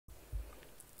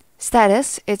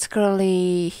Status, it's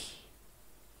currently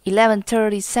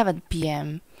 11:37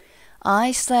 p.m.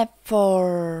 I slept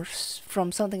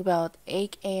from something about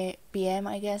 8 p.m.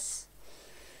 I guess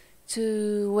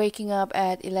to waking up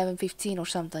at 11:15 or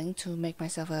something to make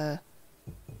myself a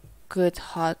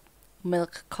good hot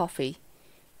milk coffee,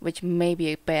 which may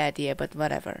be a bad idea, but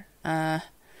whatever.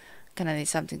 Kinda need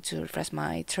something to refresh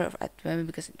my throat at the moment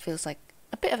because it feels like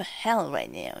a bit of a hell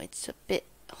right now. It's a bit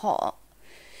hot,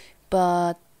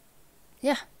 but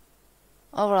yeah,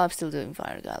 overall I'm still doing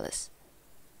fine regardless.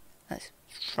 That's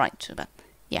right too, but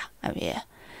yeah, I'm here.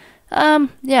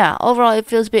 Yeah, overall it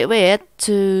feels a bit weird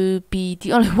to be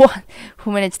the only one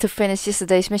who managed to finish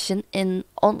yesterday's mission in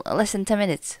less than 10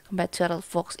 minutes compared to other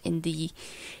folks in the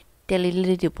daily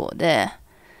leaderboard there.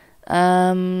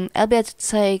 I'll be able to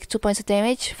take 2 points of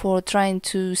damage for trying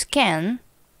to scan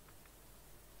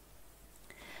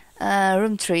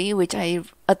room 3, which I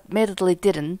admittedly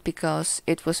didn't because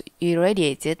it was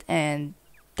irradiated, and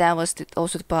that was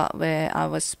also the part where I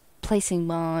was placing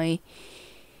my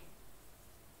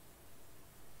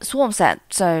swarm set.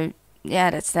 So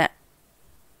yeah, that's that.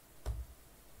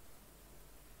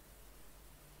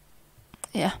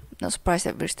 Yeah, no surprise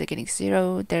that we're still getting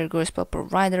 0. There goes Spell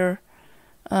Provider.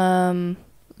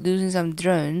 Losing some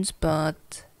drones,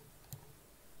 but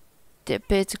they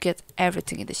appear to get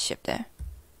everything in the ship there.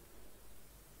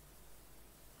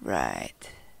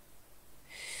 Right.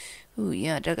 Ooh,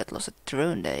 yeah, they got lost a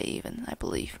drone there even, I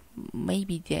believe.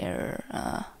 Maybe their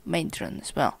main drone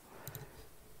as well.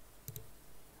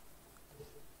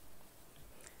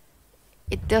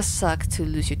 It does suck to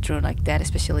lose your drone like that,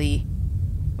 especially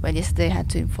when yesterday had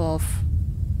to involve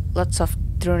lots of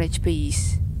drone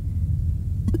HPs.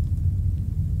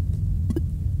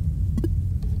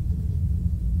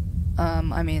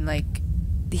 I mean, like,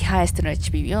 the highest drone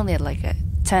HP, we only had like a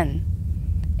 10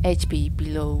 HP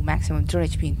below maximum drone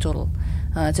HP in total.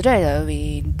 Today though,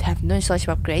 we have no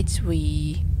installation upgrades.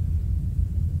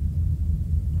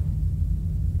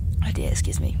 Oh dear,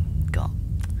 excuse me. God.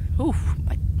 Oof,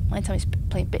 my time is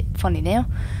playing a bit funny now.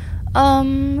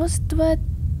 What's the word?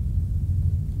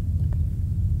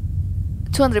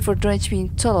 200 for drone HP in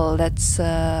total. That's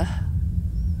oh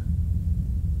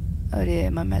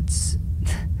dear, my maths.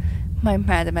 My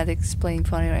mathematics is playing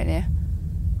funny right now.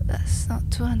 That's not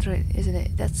 200, isn't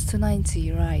it? That's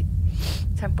 290, right?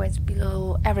 10 points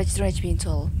below average drone HP in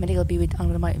total. Medical be with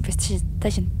under my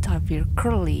investigation type we're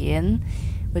currently in,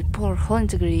 with poor hull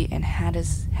integrity and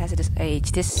hazardous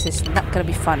age. This is not gonna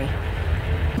be funny.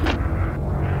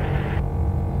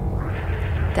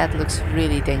 That looks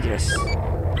really dangerous.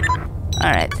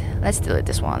 Alright, let's delete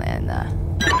this one and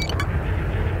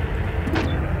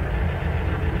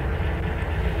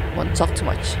won't talk too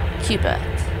much. Cupid.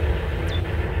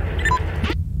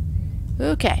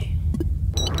 Okay.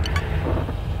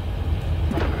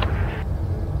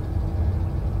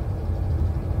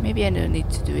 Maybe I don't need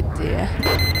to do it there.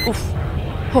 Oof.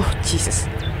 Oh, Jesus.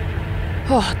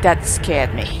 Oh, that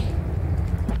scared me.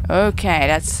 Okay,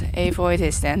 that's A4 it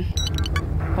is then.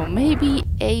 Or maybe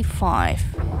A5.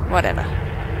 Whatever.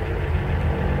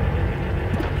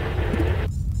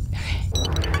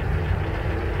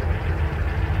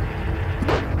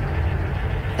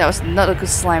 That was not a good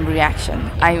slime reaction.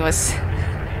 I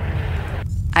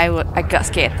got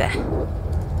scared there.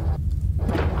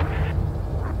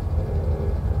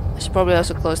 I should probably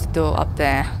also close the door up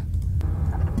there.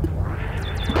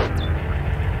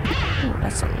 Ooh,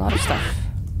 that's a lot of stuff.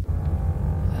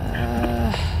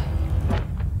 Yeah,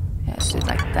 let's do it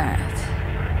like that.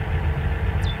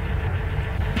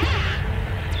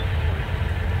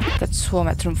 Let's swarm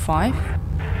at room 5.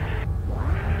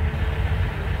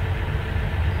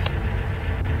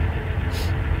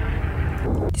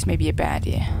 This may be a bad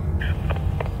idea.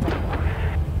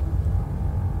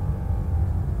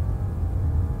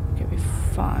 Okay, we're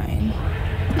fine.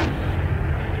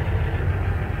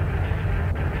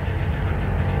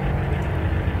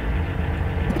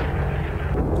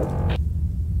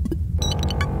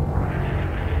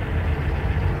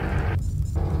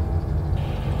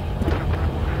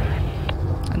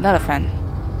 Another fan.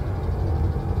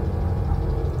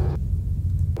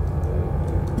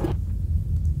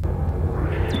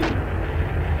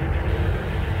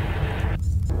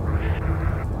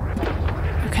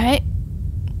 Okay.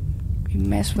 We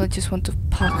may as well just want to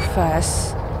park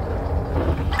fast.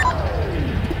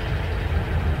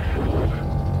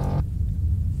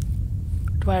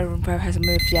 Dwyer room 5 hasn't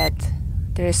moved yet.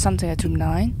 There is something at room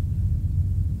 9.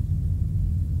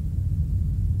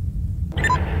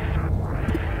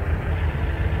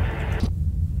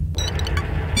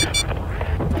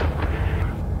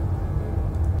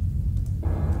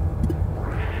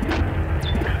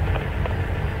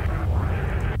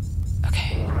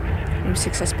 Room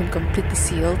 6 has been completely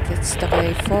sealed. Let's stop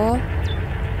at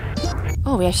A4.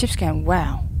 Oh, we have ship scan.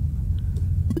 Wow.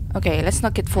 Okay, let's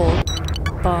not get fooled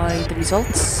by the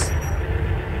results.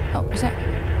 Oh, is that?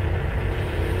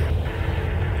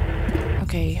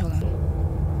 Okay, hold on.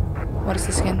 What is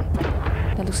this again?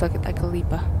 That looks like a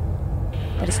leaper.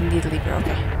 That is indeed a leaper,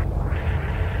 okay.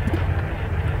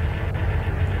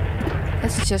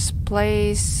 Let's just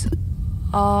place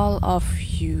all of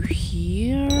you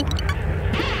here.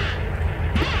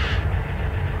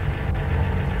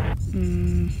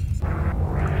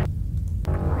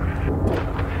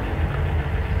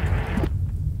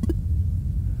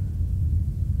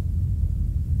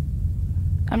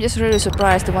 I'm just really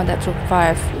surprised the one that took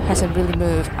 5 hasn't really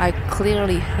moved. I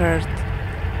clearly heard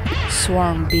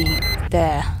swarm being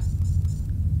there.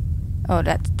 Oh,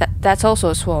 that's also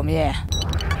a swarm, yeah.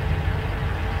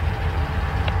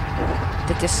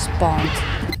 That just spawned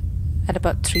at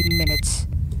about 3 minutes.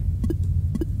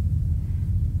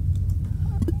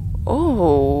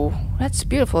 Oh, that's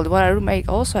beautiful. The one I roommate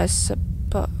also has.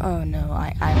 Oh no,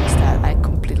 I missed that. I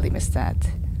completely missed that.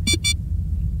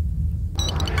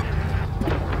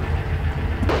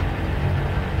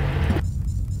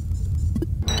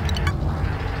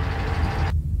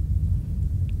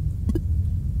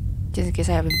 Just in case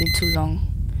I haven't been too long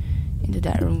into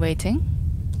that room waiting.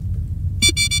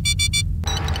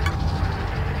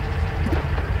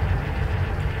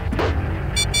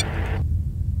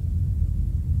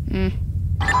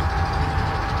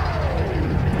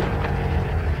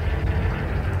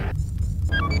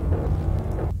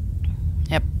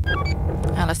 Yep.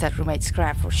 I lost that roommate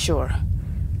scrap for sure.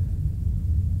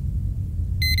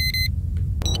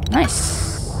 Nice.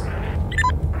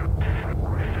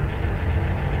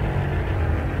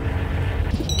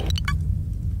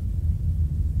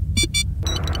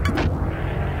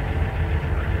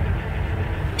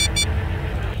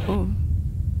 Ooh.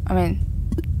 I mean,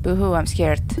 boo-hoo, I'm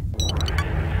scared.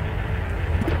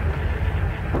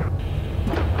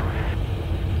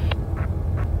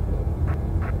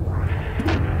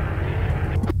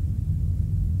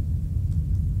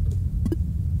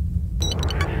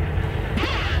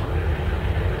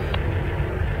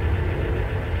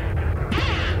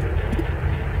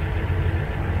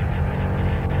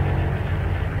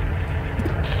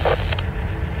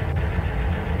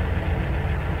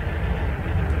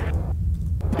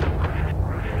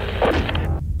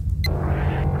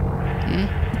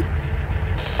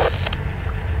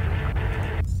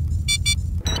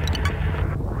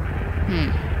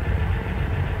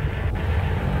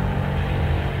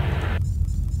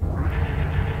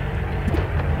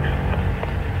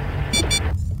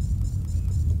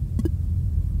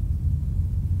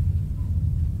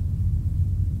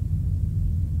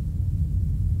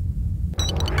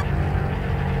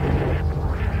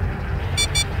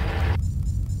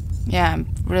 Yeah,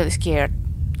 I'm really scared.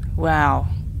 Wow.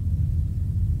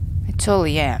 I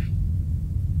totally am.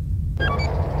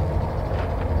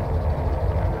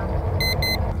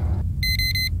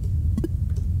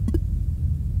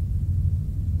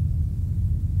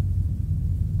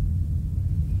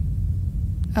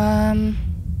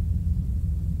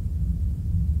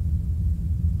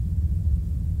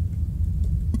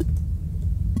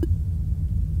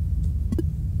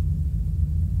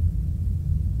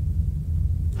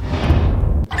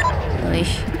 Really?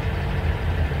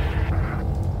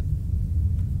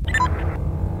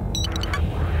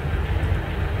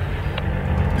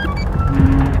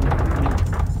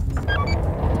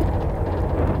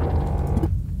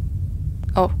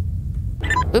 Oh.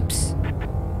 Oops.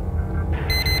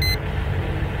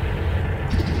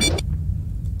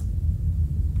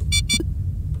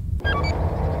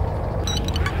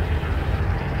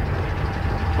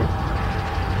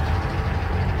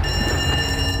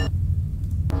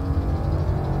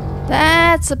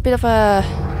 That's a bit of a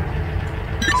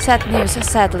sad news,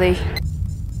 sadly.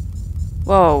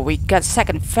 Whoa, we got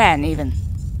second fan even.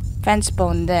 Fan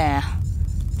spawn there.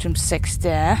 Room 6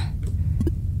 there.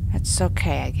 That's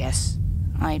okay, I guess.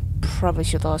 I probably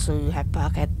should also have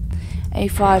parked at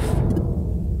A5.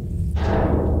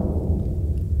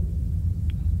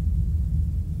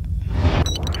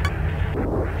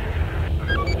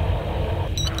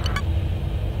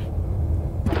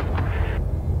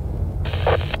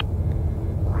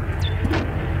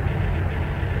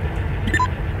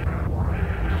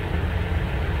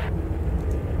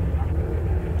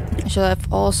 I should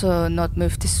have also not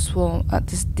moved this swarm,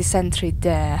 this sentry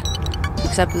there,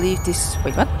 because I believe this.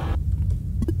 Wait, what?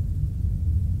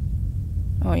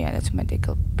 Oh yeah, that's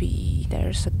medical B.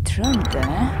 There's a drone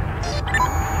there.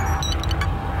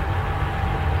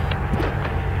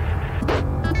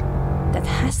 That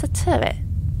has the turret.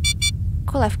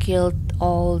 could have killed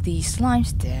all the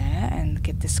slimes there and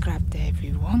get the scrap there if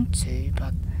we want to,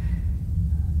 but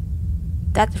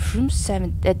that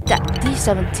that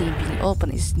D17 being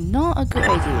open is not a good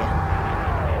idea.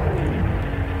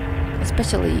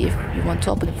 Especially if you want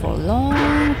to open it for a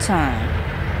long time.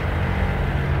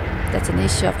 That's an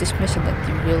issue of this mission that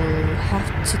you will have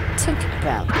to think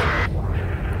about.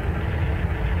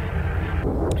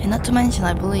 And not to mention,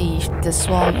 I believe the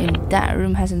swarm in that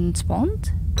room hasn't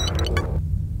spawned.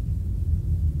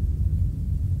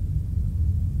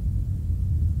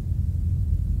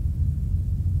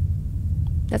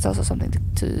 That's also something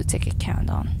to take account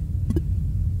on.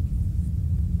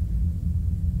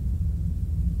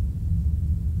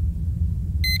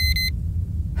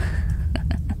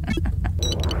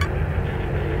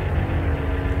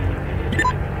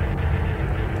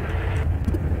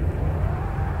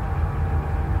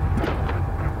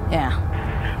 Yeah,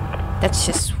 that's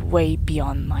just way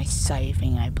beyond my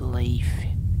saving, I believe.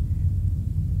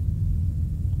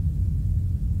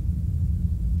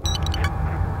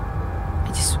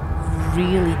 I just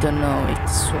really don't know if the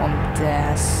swarm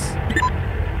has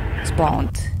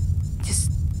spawned.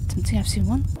 Just don't think I've seen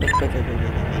one.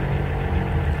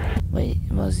 Wait,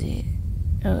 was it?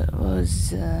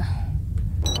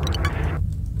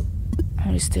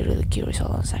 I'm still really curious.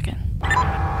 Hold on a second.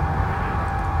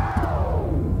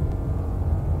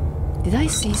 Did I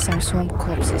see some swarm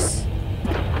corpses?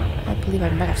 I believe I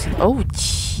might have seen. Oh,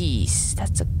 jeez,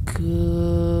 that's a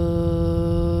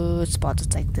good spot to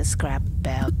take the scrap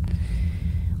out.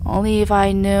 Only if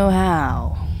I know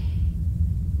how.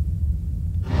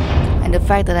 And the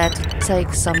fact that I had to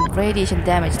take some radiation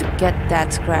damage to get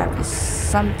that scrap is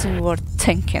something worth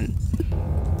thinking.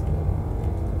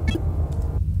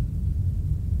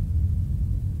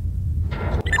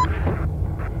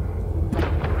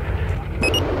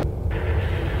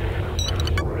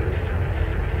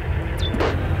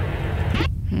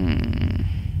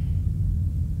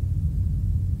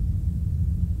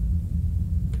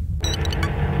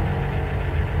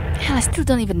 I still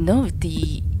don't even know if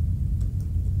the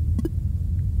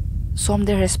swarm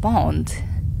there respawned.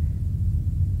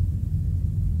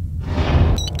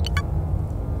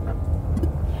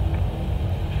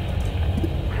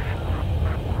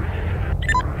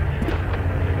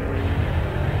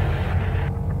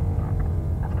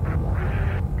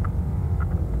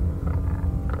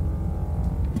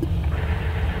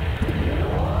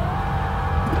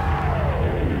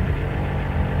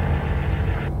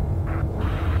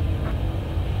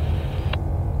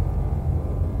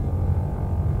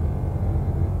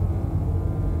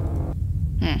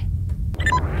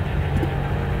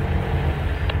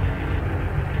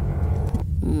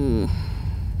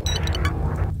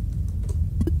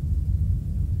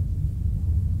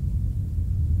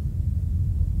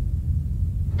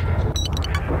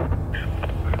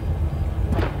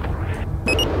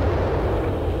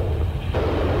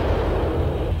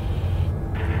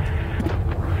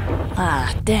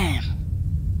 Ah, damn.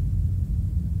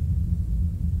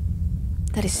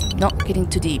 That is not getting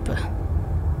too deep.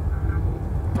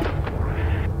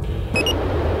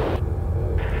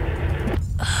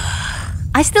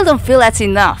 I still don't feel that's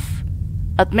enough,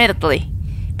 admittedly,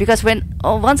 because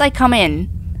once I come in,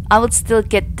 I would still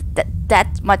get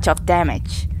that much of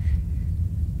damage.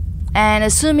 And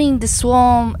assuming the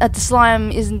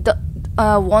slime isn't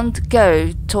won't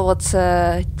go towards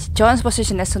John's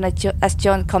position as soon as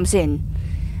John comes in.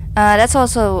 That's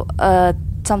also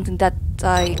something that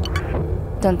I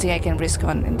don't think I can risk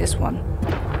on in this one.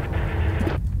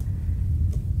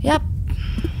 Yep,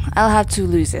 I'll have to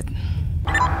lose it.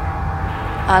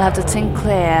 I'll have to think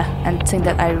clear and think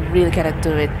that I really cannot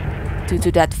do it due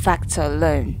to that factor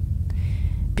alone.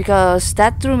 Because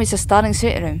that room is a starting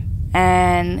seed room,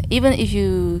 and even if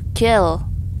you kill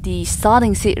the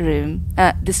starting seed room,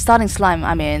 the starting slime,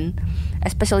 I mean,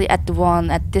 especially at the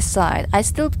one at this side, I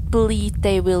still believe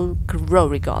they will grow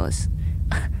regardless.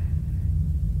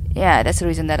 Yeah, that's the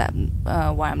reason that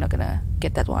why I'm not gonna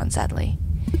get that one, sadly.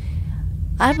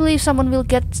 I believe someone will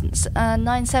get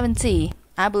 970.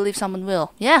 I believe someone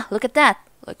will. Yeah, look at that.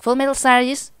 Like Full Metal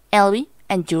Strategist, Elby,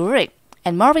 and Jurek.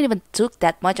 And Marvin even took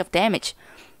that much of damage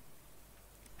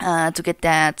to get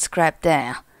that scrap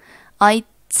there. I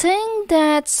think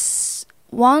that's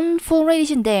one full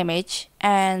radiation damage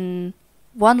and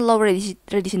one low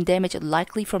radiation damage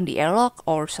likely from the airlock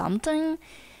or something.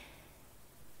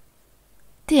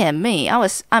 Dear me,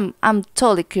 I'm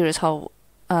totally curious how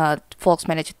folks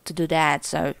managed to do that,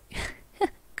 so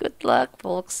good luck,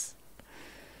 folks.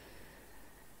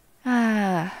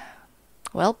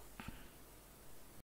 Well,